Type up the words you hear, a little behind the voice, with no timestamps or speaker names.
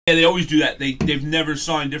Yeah, they always do that. They've never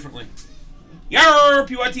signed differently. Yarr!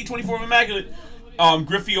 PYT 24 of Immaculate.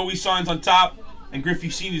 Griffey always signs on top, and Griffey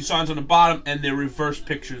Senior signs on the bottom, and they're reverse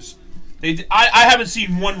pictures. I haven't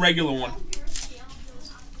seen one regular one.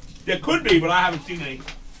 There could be, but I haven't seen any.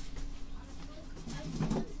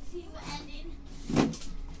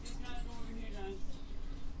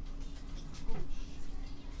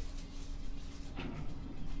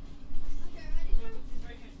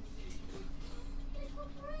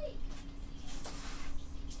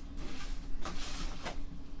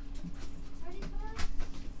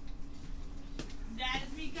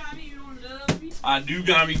 I do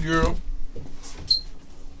got me, girl.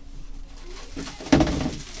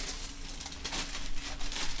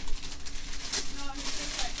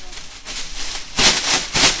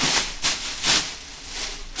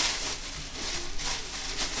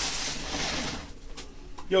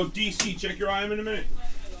 Yo, DC, check your IM in a minute.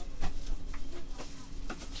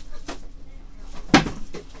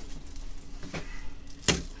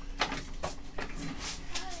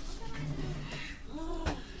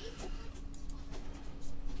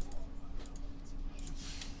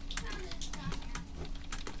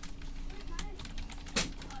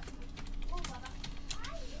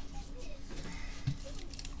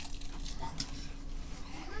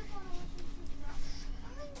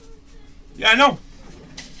 Yeah, I know.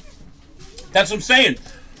 That's what I'm saying.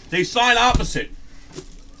 They sign opposite.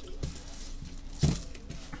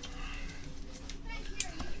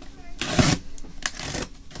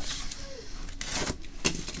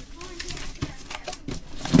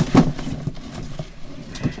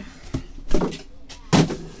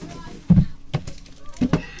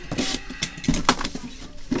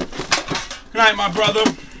 Good night, my brother.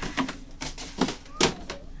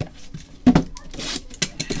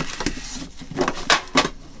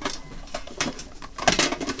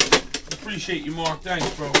 Appreciate you, Mark. Thanks,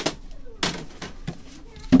 bro.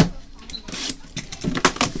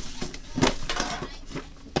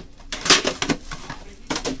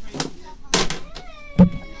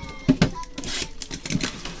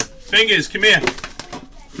 Fingers, come here.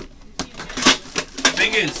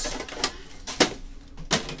 Fingers.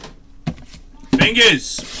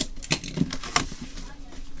 Fingers.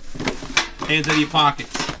 Hands out of your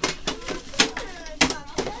pockets.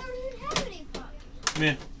 Come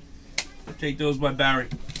here. Take those by Barry.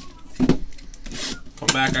 Come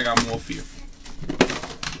back, I got more for you.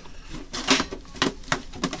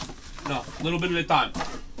 No, a little bit at a time.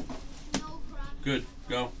 Good,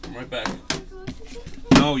 go. I'm right back.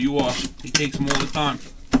 No, you are. He takes them all the time.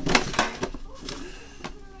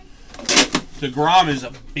 DeGrom is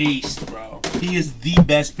a beast, bro. He is the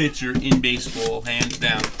best pitcher in baseball, hands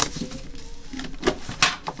down.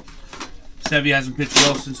 Sevy hasn't pitched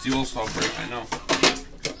well since the All-Star break, I know.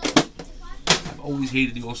 Always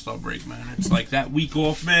hated the All-Star break, man. It's like that week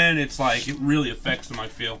off, man. It's like it really affects them, I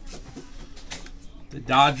feel. The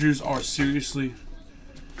Dodgers are seriously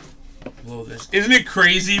below this. Isn't it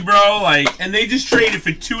crazy, bro? Like, and they just traded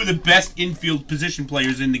for two of the best infield position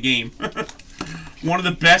players in the game. One of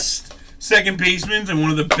the best second basemen and one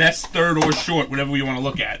of the best third or short, whatever you want to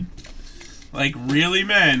look at. Like, really,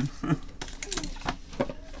 man?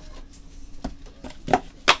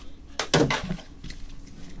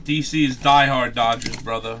 DC is diehard Dodgers,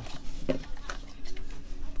 brother.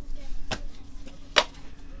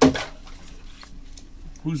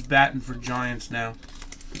 Who's batting for Giants now?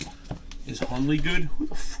 Is Hundley good?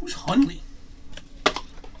 Who's Hundley?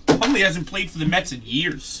 Hundley hasn't played for the Mets in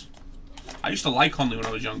years. I used to like Hundley when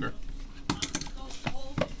I was younger.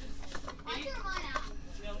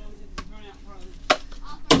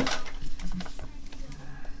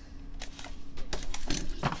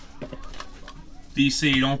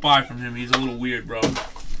 DC, don't buy from him. He's a little weird, bro.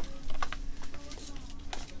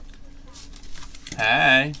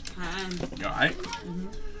 Hey. Hi. You alright?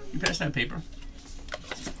 You pass that paper.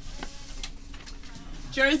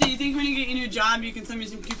 Jersey, you think when you get your new job, you can send me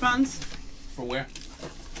some coupons? For where?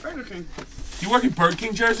 Burger King. You work at Burger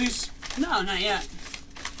King jerseys? No, not yet.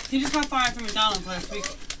 He just got fired from McDonald's last week.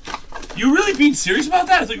 You really being serious about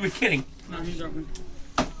that? I thought you were kidding. No, he's joking.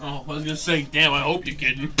 Oh, I was gonna say, damn, I hope you're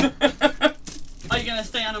kidding. Are you gonna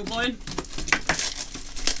stay unemployed?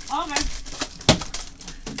 Okay.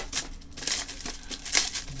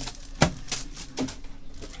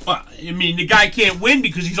 Well, I mean, the guy can't win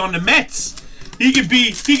because he's on the Mets. He could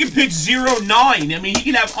pitch 0-9. I mean, he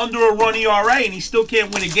can have under a run ERA and he still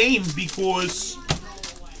can't win a game because,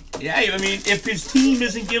 yeah, I mean, if his team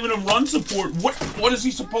isn't giving him run support, what is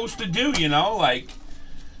he supposed to do? You know, like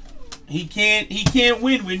he can't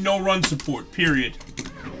win with no run support. Period.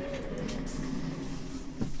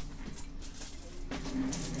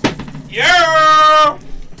 Yeah!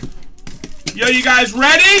 Yo, you guys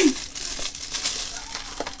ready?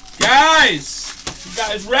 Guys, you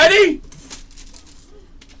guys ready?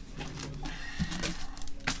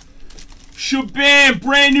 Shabam,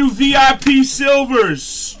 brand new VIP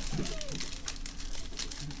silvers.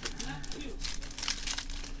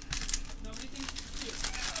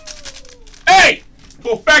 Hey!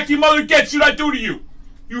 Go back to your mother again. See what I do to you.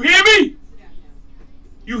 You hear me?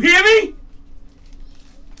 You hear me?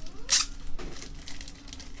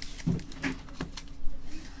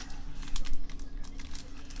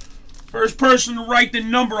 First person to write the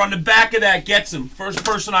number on the back of that gets him. First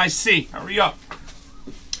person I see. Hurry up.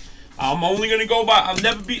 I'm only gonna go by.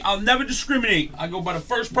 I'll never discriminate. I go by the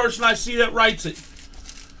first person I see that writes it.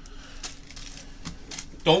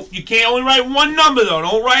 You can't only write one number though.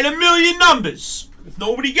 Don't write a million numbers. If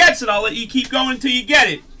nobody gets it, I'll let you keep going until you get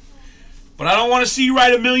it. But I don't want to see you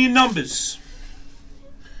write a million numbers.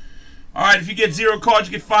 Alright, if you get 0 cards,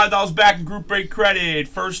 you get $5 back in group break credit.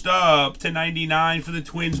 First up, to 99 for the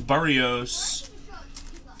Twins, Barrios.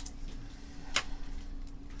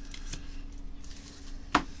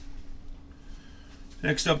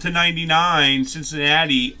 Next up to 99,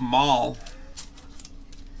 Cincinnati, Mall.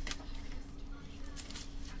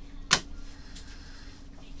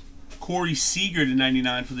 Corey Seager to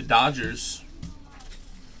 99 for the Dodgers.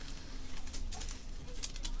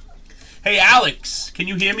 Hey, Alex. Can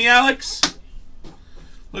you hear me, Alex?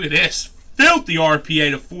 Look at this. Filthy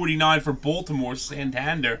RPA to 49 for Baltimore,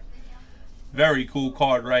 Santander. Very cool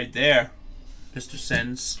card right there, Mr.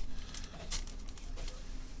 Sens.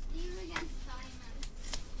 Wait,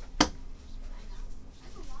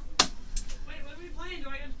 what are we playing? Do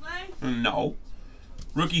I get to play? No.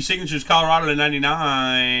 Rookie signatures, Colorado to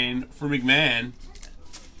 99 for McMahon.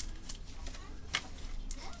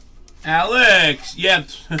 Alex, yeah,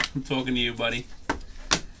 I'm talking to you, buddy.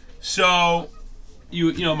 So,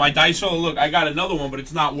 you know, my dice roller, look, I got another one, but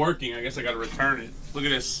it's not working. I guess I got to return it. Look at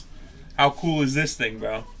this. How cool is this thing,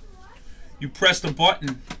 bro? You press the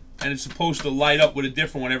button, and it's supposed to light up with a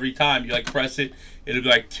different one every time. You, like, press it, it'll be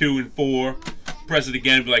like 2 and 4. Press it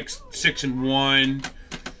again, it'll be like 6 and 1.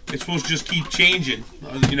 It's supposed to just keep changing.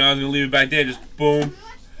 You know, I was going to leave it back there, just boom.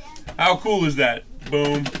 How cool is that?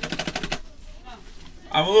 Boom.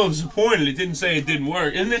 I'm a little disappointed. It didn't say it didn't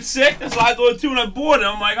work. Isn't it sick? That's what I thought too when I bought it.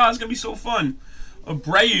 I'm like, oh, it's going to be so fun.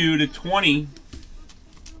 Abreu to 20.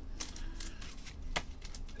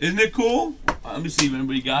 Isn't it cool? Let me see if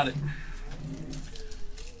anybody got it.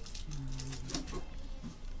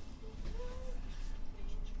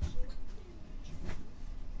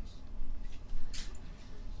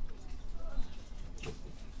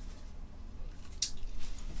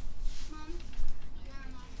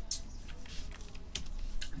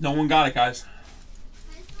 No one got it, guys.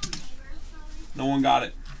 No one got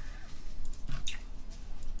it.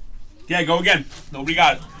 Yeah, go again. Nobody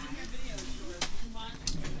got it.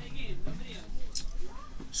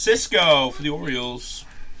 Cisco for the Orioles.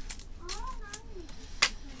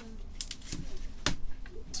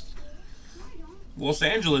 Los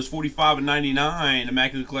Angeles, 45 and 99.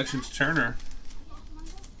 Immaculate Collections, Turner.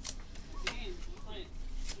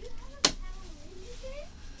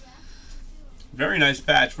 Very nice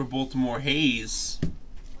patch for Baltimore, Hayes.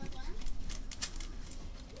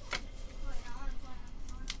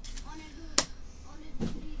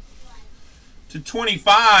 To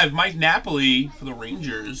 25, Mike Napoli for the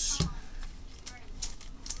Rangers.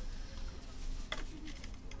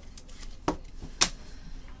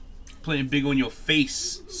 Playing big on your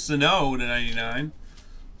face. Sano to 99.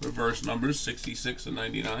 Reverse numbers, 66 and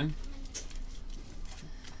 99.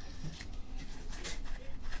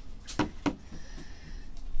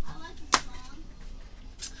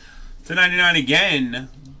 To 99 again,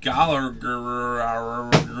 Gallagher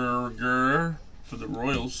for the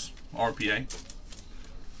Royals, RPA.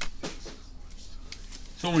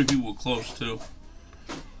 So many people were close, too.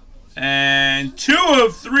 And 2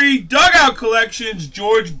 of 3 dugout collections,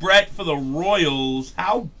 George Brett for the Royals.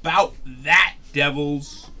 How about that,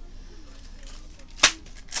 Devils?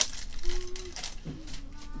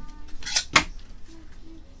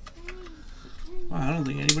 Wow, I don't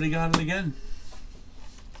think anybody got it again.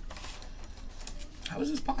 How is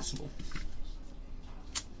this possible?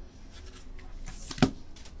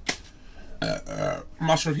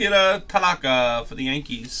 Masahiro Tanaka for the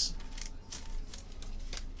Yankees.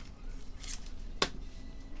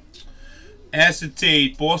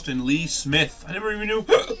 Acetate, Boston, Lee Smith. I never even knew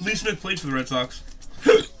Lee Smith played for the Red Sox.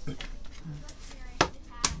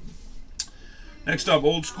 Next up,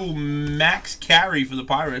 old school Max Carey for the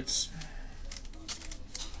Pirates.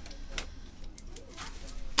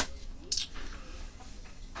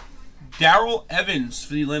 Darrell Evans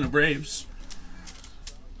for the Atlanta Braves.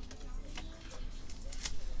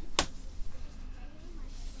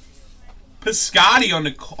 Piscotty on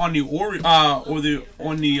the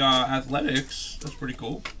Athletics. That's pretty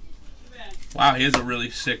cool. Wow, here's a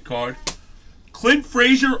really sick card. Clint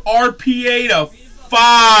Frazier RPA to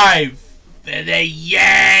 5 for the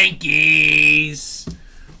Yankees.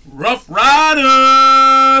 Rough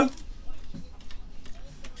Rider.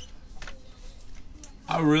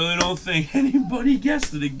 I really don't think anybody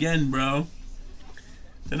guessed it again, bro.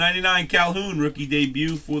 The 99 Calhoun rookie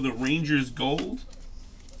debut for the Rangers Gold.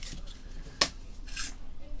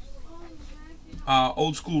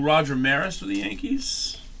 Old school Roger Maris for the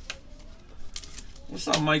Yankees. What's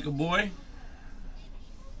up, Michael boy?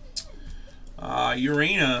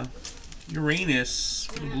 Uranus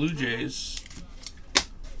for the Blue Jays.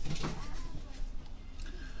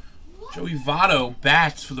 Joey Votto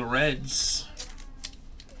bats for the Reds.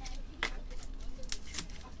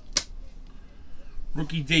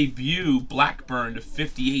 Rookie debut Blackburn to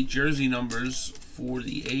 58 jersey numbers for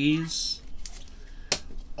the A's.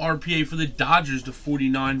 RPA for the Dodgers to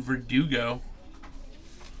 49 Verdugo.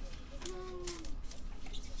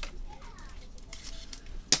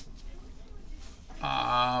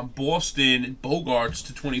 Boston Bogarts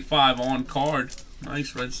to 25 on card.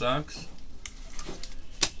 Nice, Red Sox.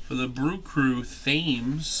 For the Brew Crew,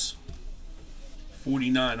 Thames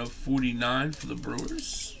 49 of 49 for the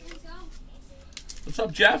Brewers. What's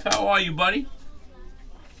up, Jeff? How are you, buddy?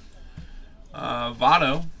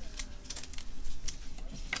 Votto.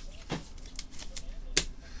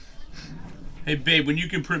 Hey, babe, when you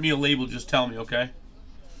can print me a label, just tell me, okay?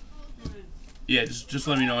 Yeah, just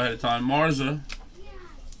let me know ahead of time. Marza.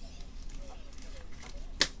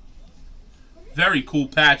 Very cool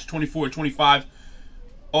patch, 24-25.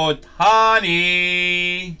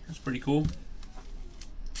 Ohtani. That's pretty cool.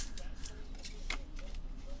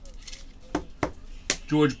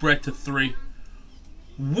 George Brett to 3.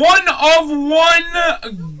 1 of 1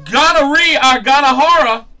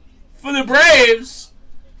 Ganahara for the Braves.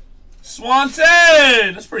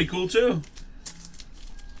 Swanson. That's pretty cool, too.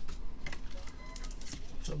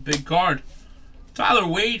 It's a big card. Tyler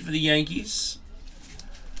Wade for the Yankees.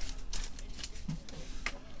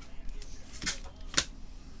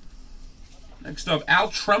 Next up, Al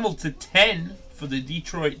Tremmel to 10 for the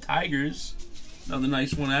Detroit Tigers. Another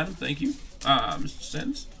nice one, Adam. Thank you. Mr.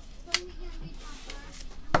 Sens.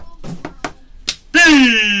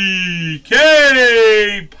 BK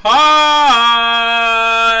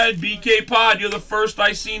Pod! BK Pod, you're the first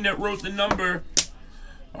I seen that wrote the number.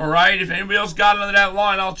 Alright, if anybody else got it under that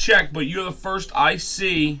line, I'll check, but you're the first I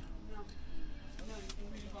see.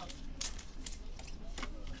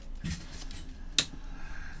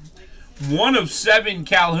 One of 7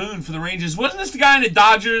 Calhoun for the Rangers. Wasn't this the guy in the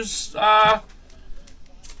Dodgers,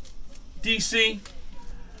 DC?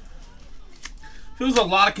 Feels a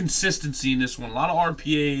lot of consistency in this one. A lot of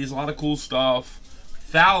RPAs, a lot of cool stuff.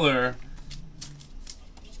 Fowler.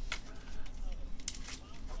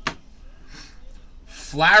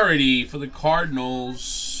 Flaherty for the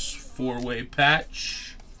Cardinals. 4-way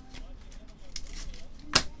patch.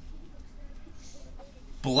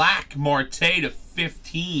 Black Marte to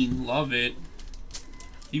 15. Love it.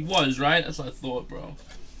 He was, right? That's what I thought, bro.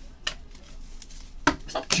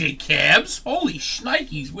 What's up, J-Cabs? Holy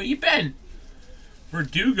shnikes, where you been?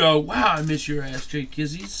 Verdugo. Wow, I miss your ass, Jay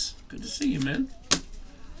Kizzies. Good to see you, man.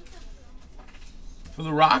 For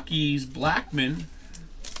the Rockies, Blackman.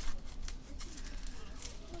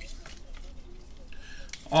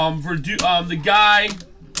 The guy.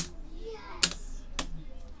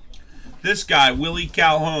 This guy, Willie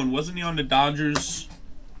Calhoun. Wasn't he on the Dodgers?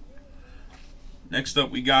 Next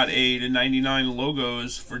up, we got the 99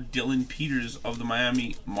 logos for Dylan Peters of the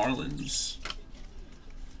Miami Marlins.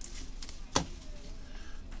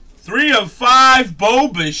 3 of 5, Bo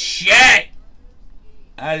Bichette.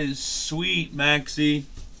 That is sweet, Maxie.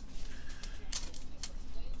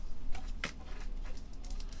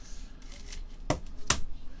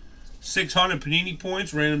 $600 Panini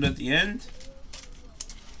points, random at the end.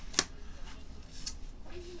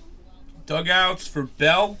 Dugouts for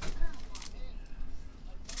Bell.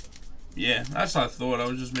 Yeah, that's what I thought. I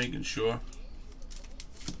was just making sure.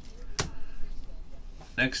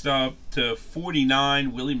 Next up to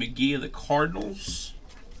 49, Willie McGee of the Cardinals.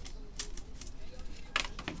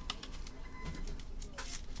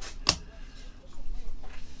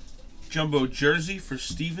 Jumbo jersey for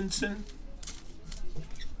Stevenson.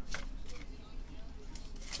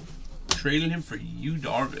 Trading him for Yu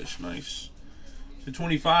Darvish. Nice. To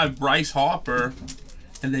 25, Bryce Harper.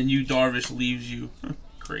 And then Yu Darvish leaves you.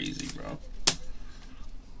 Crazy, bro.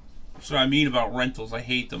 That's what I mean about rentals. I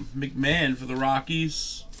hate them. McMahon for the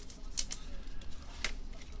Rockies.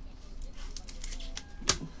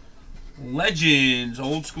 Legends,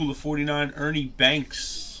 old school of 49, Ernie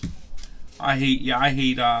Banks. I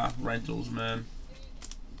hate rentals, man.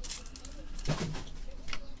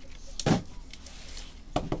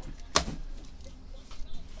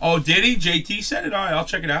 Oh, did he? JT said it? All right, I'll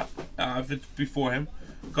check it out if it's before him.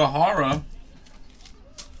 Gahara.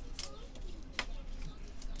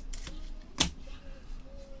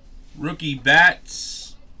 Rookie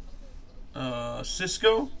Bats.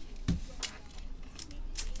 Cisco.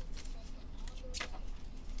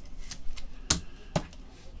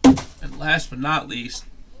 And last but not least,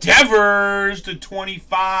 Devers to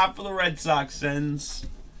 25 for the Red Sox. Sens.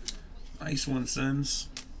 Nice one, Sens.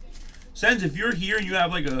 Sens, if you're here and you have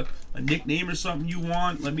like a nickname or something you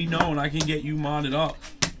want, let me know and I can get you modded up.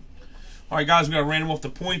 All right, guys, we got to random off the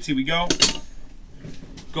points. Here we go.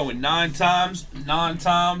 Going 9 times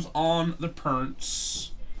on the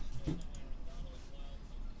Prince.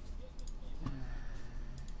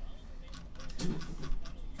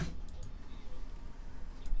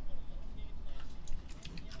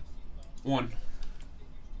 One,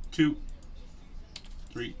 2,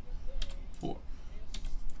 3, 4,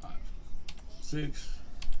 5, 6,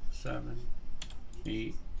 7,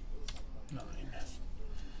 8, 9.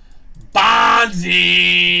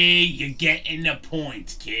 Bonzi! You're getting the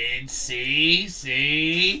points, kids.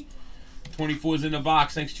 See? 24's in the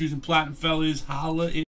box. Thanks for choosing Platinum, fellas. Holla.